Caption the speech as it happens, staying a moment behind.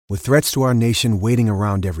With threats to our nation waiting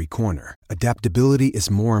around every corner, adaptability is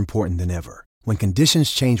more important than ever. When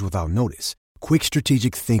conditions change without notice, quick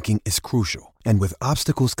strategic thinking is crucial. And with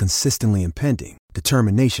obstacles consistently impending,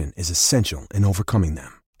 determination is essential in overcoming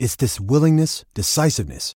them. It's this willingness,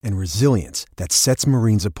 decisiveness, and resilience that sets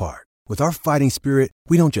Marines apart. With our fighting spirit,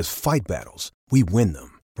 we don't just fight battles, we win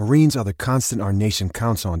them. Marines are the constant our nation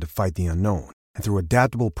counts on to fight the unknown. And through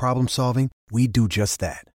adaptable problem solving, we do just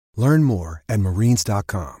that. Learn more at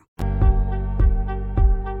marines.com.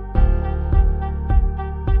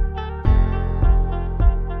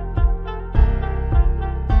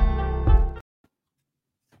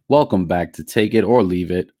 Welcome back to Take It or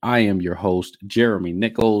Leave It. I am your host, Jeremy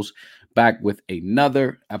Nichols, back with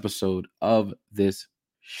another episode of this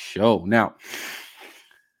show. Now,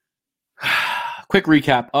 quick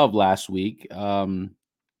recap of last week.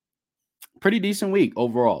 Pretty decent week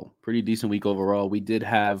overall. We did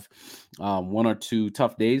have one or two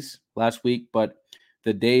tough days last week, but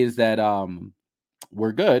the days that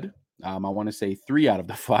were good, I want to say 3 out of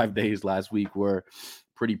the 5 days last week were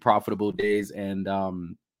pretty profitable days, and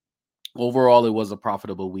overall, it was a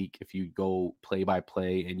profitable week if you go play by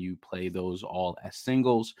play and you play those all as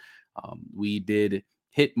singles. We did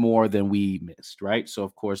hit more than we missed, right? So,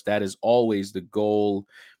 of course, that is always the goal,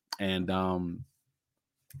 and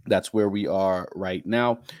that's where we are right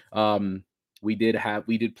now. We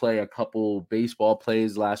did play a couple baseball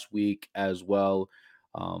plays last week as well,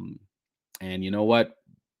 and you know what?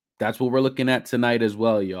 That's what we're looking at tonight as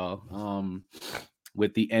well, y'all.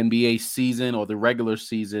 With the NBA season or the regular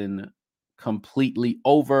season completely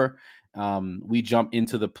over, we jump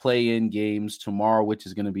into the play-in games tomorrow, which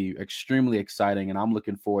is going to be extremely exciting, and I'm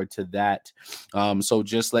looking forward to that. So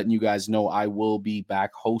just letting you guys know, I will be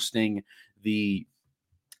back hosting the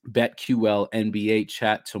BetQL NBA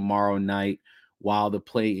chat tomorrow night while the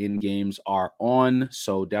play-in games are on.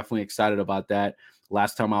 So definitely excited about that.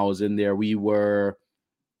 Last time I was in there, we were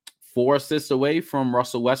 4 assists away from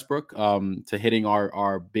Russell Westbrook to hitting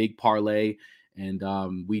our big parlay. And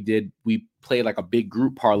we played like a big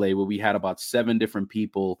group parlay where we had about 7 different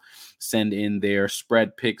people send in their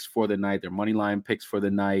spread picks for the night, their money line picks for the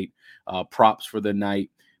night, props for the night.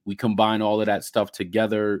 We combined all of that stuff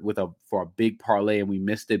together for a big parlay, and we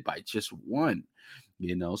missed it by just 1.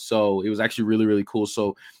 So it was actually really, really cool.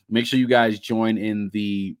 So make sure you guys join in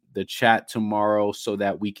the chat tomorrow so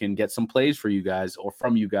that we can get some plays for you guys, or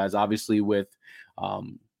from you guys, obviously with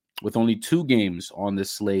only 2 games on the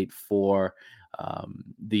slate for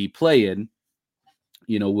the play-in.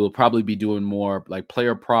 We'll probably be doing more like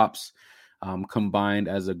player props combined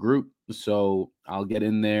as a group. So I'll get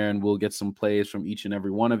in there and we'll get some plays from each and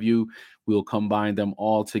every one of you. We'll combine them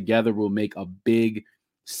all together. We'll make a big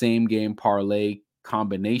same game parlay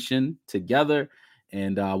combination together,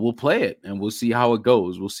 and we'll play it and we'll see how it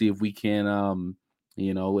goes. We'll see if we can,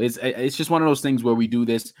 it's just one of those things where we do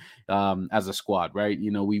this as a squad, right?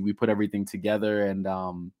 We put everything together, and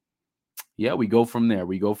we go from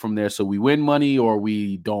there. So we win money or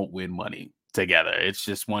we don't win money together. It's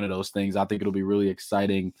just one of those things. I think it'll be really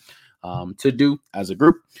exciting to do as a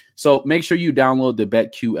group. So make sure you download the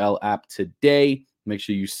BetQL app today. Make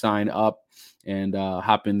sure you sign up and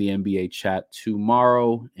hop in the NBA chat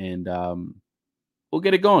tomorrow, and we'll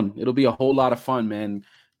get it going. It'll be a whole lot of fun, man.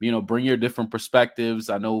 Bring your different perspectives.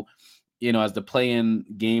 I know, as the play-in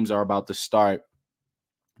games are about to start,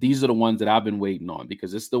 these are the ones that I've been waiting on,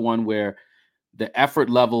 because it's the one where the effort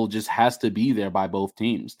level just has to be there by both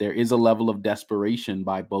teams. There is a level of desperation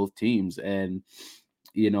by both teams, and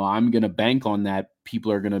I'm going to bank on that.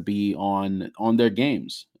 People are going to be on their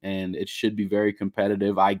games, and it should be very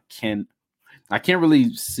competitive. I can't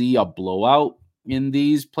really see a blowout in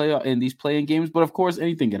these play-in games, but of course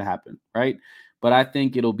anything can happen, right? But I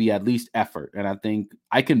think it'll be at least effort, and I think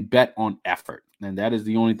I can bet on effort, and that is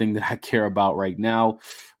the only thing that I care about right now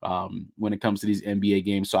when it comes to these NBA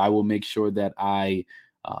games. So I will make sure that I'm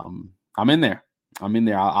in there.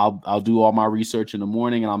 I'll do all my research in the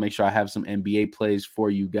morning, and I'll make sure I have some NBA plays for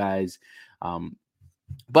you guys.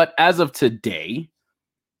 But as of today,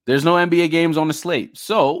 there's no NBA games on the slate.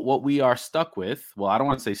 So what we are stuck with, well, I don't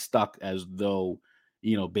want to say stuck as though,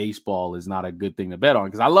 baseball is not a good thing to bet on,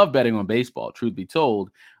 because I love betting on baseball, truth be told.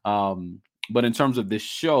 But in terms of this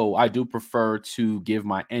show, I do prefer to give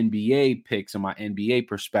my NBA picks and my NBA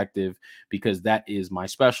perspective, because that is my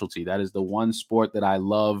specialty. That is the one sport that I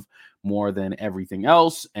love more than everything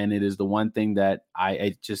else. And it is the one thing that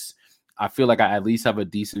I feel like I at least have a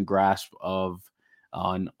decent grasp of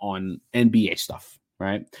on NBA stuff.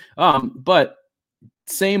 Right. But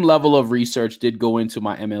same level of research did go into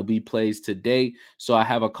my MLB plays today. So I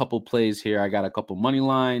have a couple plays here. I got a couple money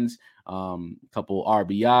lines. Couple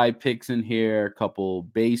RBI picks in here, a couple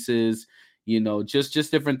bases,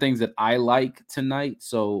 just different things that I like tonight.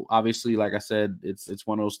 So obviously, like I said, it's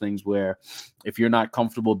one of those things where if you're not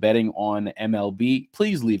comfortable betting on MLB,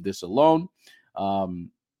 please leave this alone.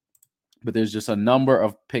 But there's just a number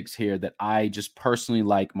of picks here that I just personally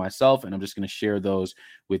like myself, and I'm just going to share those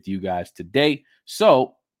with you guys today.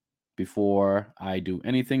 So before I do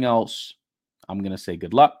anything else, I'm going to say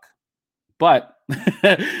good luck, but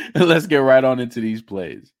let's get right on into these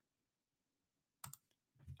plays.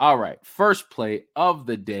 All right, first play of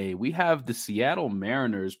the day. We have the Seattle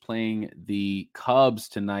Mariners playing the Cubs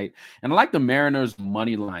tonight. And I like the Mariners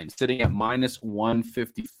money line sitting at minus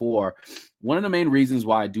 154. One of the main reasons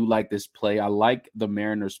why I do like this play, I like the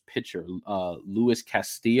Mariners pitcher, Luis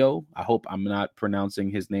Castillo. I hope I'm not pronouncing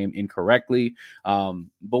his name incorrectly. But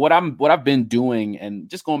what I've been doing, and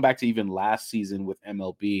just going back to even last season with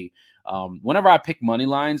MLB, whenever I pick money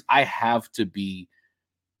lines, I have to be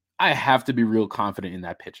real confident in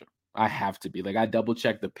that pitcher. I have to be. Like, I double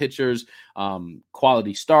check the pitchers,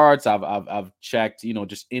 quality starts. I've checked,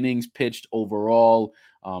 just innings pitched overall,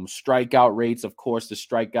 strikeout rates. Of course, the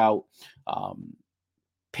strikeout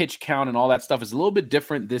pitch count and all that stuff is a little bit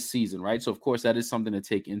different this season, right? So of course that is something to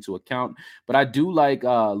take into account. But I do like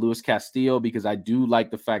Luis Castillo because I do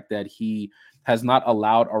like the fact that he has not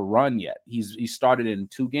allowed a run yet. He started in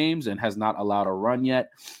 2 games and has not allowed a run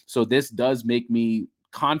yet. So this does make me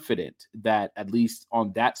confident that at least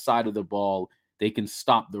on that side of the ball, they can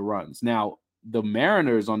stop the runs. Now, the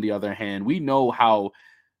Mariners, on the other hand, we know how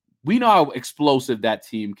explosive that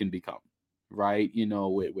team can become, right?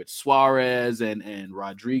 With Suarez and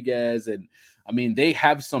Rodriguez. And I mean, they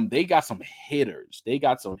got some hitters.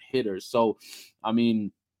 So, I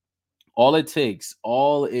mean, all it takes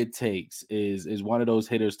is one of those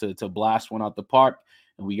hitters to blast one out the park,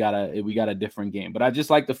 and we got a different game. But I just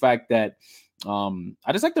like the fact that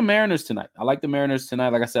I just like the Mariners tonight. Like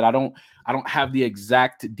I said, I don't have the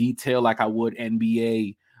exact detail like I would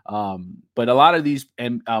NBA. But a lot of these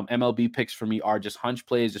MLB picks for me are just hunch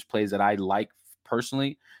plays, just plays that I like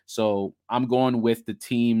personally. So I'm going with the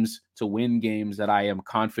teams to win games that I am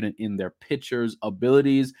confident in their pitchers'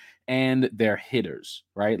 abilities and their hitters,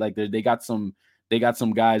 right? Like they got some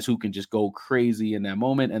guys who can just go crazy in that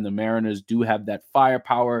moment, and the Mariners do have that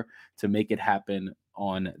firepower to make it happen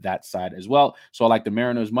on that side as well. So I like the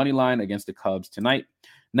Mariners money line against the Cubs tonight.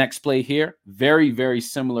 Next play here, very, very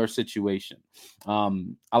similar situation.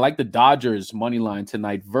 I like the Dodgers money line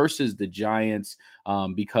tonight versus the Giants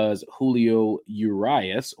because Julio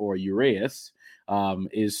Urias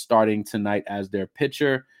is starting tonight as their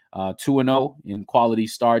pitcher. 2-0 in quality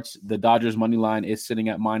starts. The Dodgers money line is sitting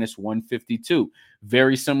at minus 152.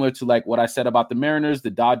 Very similar to like what I said about the Mariners. The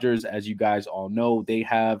Dodgers, as you guys all know, they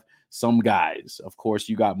have some guys. Of course,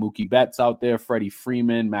 you got Mookie Betts out there, Freddie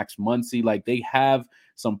Freeman, Max Muncy. Like, they have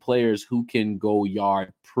some players who can go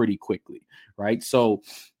yard pretty quickly, right? So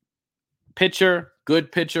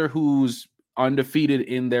good pitcher who's undefeated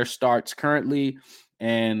in their starts currently,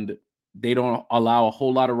 and they don't allow a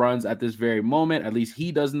whole lot of runs at this very moment. At least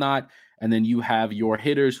he does not. And then you have your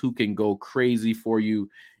hitters who can go crazy for you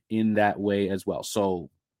in that way as well. So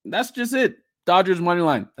that's just it. Dodgers money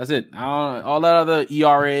line. That's it. All that other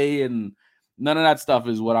ERA and none of that stuff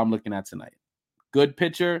is what I'm looking at tonight. Good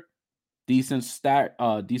pitcher, decent start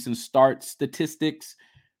statistics,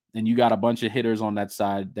 and you got a bunch of hitters on that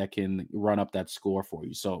side that can run up that score for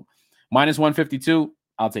you. So minus 152,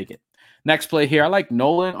 I'll take it. Next play here, I like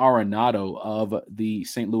Nolan Arenado of the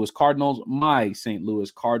St. Louis Cardinals. My St.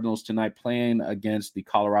 Louis Cardinals tonight playing against the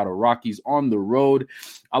Colorado Rockies on the road.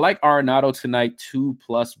 I like Arenado tonight, 2+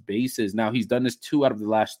 bases. Now, he's done this 2 out of the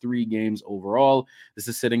last 3 games overall. This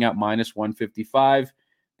is sitting at minus 155.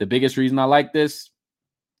 The biggest reason I like this,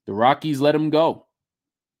 the Rockies let him go.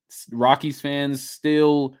 Rockies fans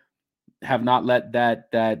still have not let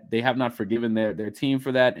that they have not forgiven their team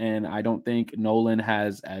for that, and I don't think Nolan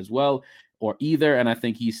has as well or either, and I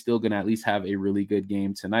think he's still going to at least have a really good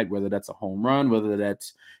game tonight, whether that's a home run, whether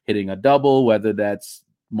that's hitting a double, whether that's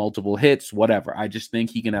multiple hits, whatever. I just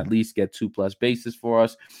think he can at least get 2+ bases for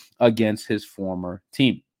us against his former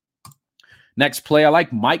team. Next play, I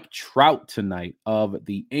like Mike Trout tonight of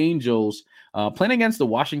the Angels playing against the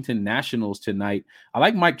Washington Nationals tonight. I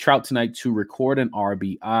like Mike Trout tonight to record an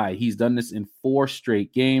RBI. He's done this in 4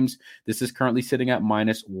 straight games. This is currently sitting at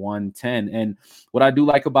minus 110. And what I do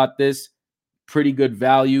like about this, pretty good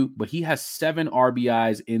value, but he has 7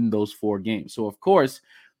 RBIs in those 4 games. So, of course,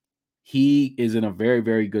 he is in a very,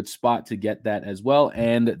 very good spot to get that as well.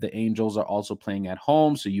 And the Angels are also playing at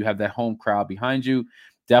home, so you have that home crowd behind you.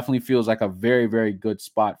 definitely feels like a very, very good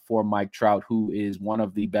spot for Mike Trout, who is one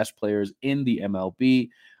of the best players in the MLB,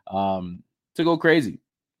 to go crazy.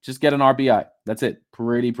 Just get an RBI. That's it.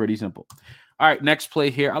 Pretty simple. All right, next play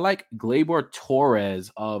here. I like Gleyber Torres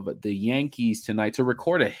of the Yankees tonight to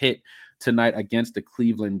record a hit tonight against the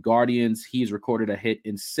Cleveland Guardians. He's recorded a hit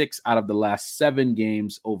in 6 out of the last 7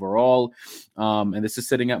 games overall, and this is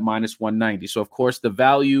sitting at -190. So, of course, the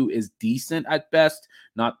value is decent at best,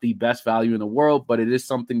 not the best value in the world, but it is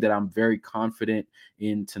something that I'm very confident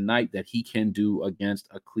in tonight that he can do against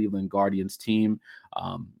a Cleveland Guardians team.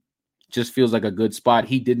 Just feels like a good spot.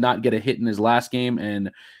 He did not get a hit in his last game,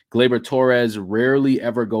 and Gleyber Torres rarely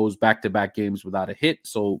ever goes back-to-back games without a hit.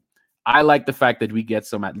 So I like the fact that we get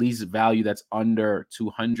some at least value that's under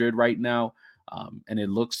 200 right now, and it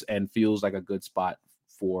looks and feels like a good spot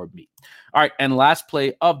for me. All right, and last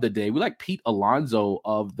play of the day, we like Pete Alonso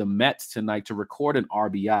of the Mets tonight to record an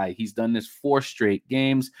RBI. He's done this 4 straight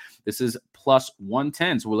games. This is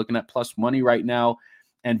 +110, so we're looking at plus money right now.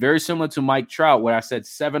 And very similar to Mike Trout, where I said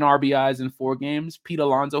 7 RBIs in 4 games, Pete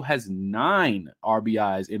Alonso has 9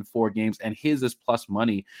 RBIs in 4 games, and his is plus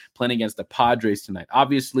money playing against the Padres tonight.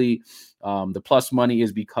 Obviously, the plus money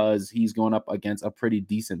is because he's going up against a pretty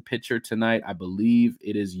decent pitcher tonight. I believe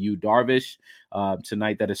it is Yu Darvish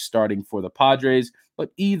tonight that is starting for the Padres.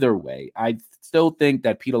 But either way, I still think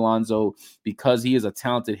that Pete Alonso, because he is a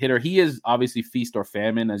talented hitter, he is obviously feast or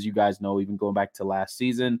famine, as you guys know, even going back to last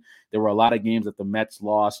season. There were a lot of games that the Mets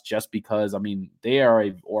lost just because, I mean, they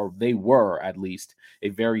were at least a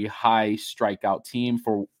very high strikeout team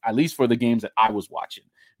for at least for the games that I was watching.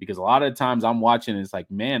 Because a lot of the times I'm watching, it's like,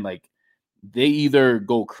 man, like they either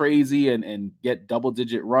go crazy and get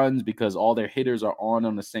double-digit runs because all their hitters are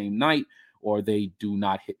on the same night, or they do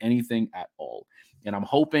not hit anything at all. And I'm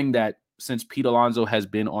hoping that since Pete Alonso has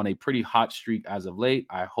been on a pretty hot streak as of late,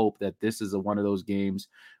 I hope that this is one of those games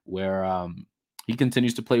where he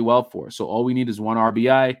continues to play well for us. So all we need is 1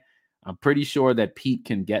 RBI. I'm pretty sure that Pete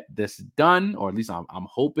can get this done, or at least I'm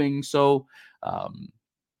hoping so.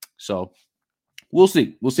 So we'll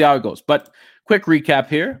see. We'll see how it goes. But quick recap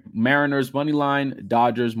here. Mariners money line,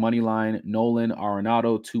 Dodgers money line, Nolan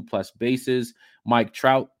Arenado 2+ bases, Mike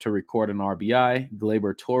Trout to record an RBI,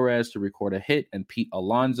 Gleyber Torres to record a hit, and Pete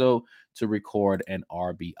Alonso to record an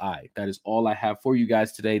RBI. That is all I have for you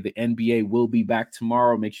guys today. The NBA will be back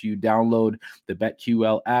tomorrow. Make sure you download the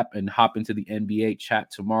BetQL app and hop into the NBA chat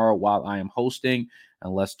tomorrow while I am hosting,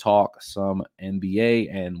 and let's talk some NBA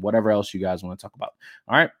and whatever else you guys want to talk about.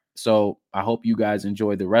 All right. So I hope you guys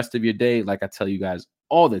enjoy the rest of your day. Like I tell you guys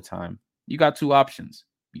all the time, you got 2 options.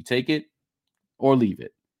 You take it or leave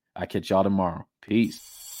it. I catch y'all tomorrow.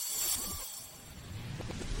 Peace.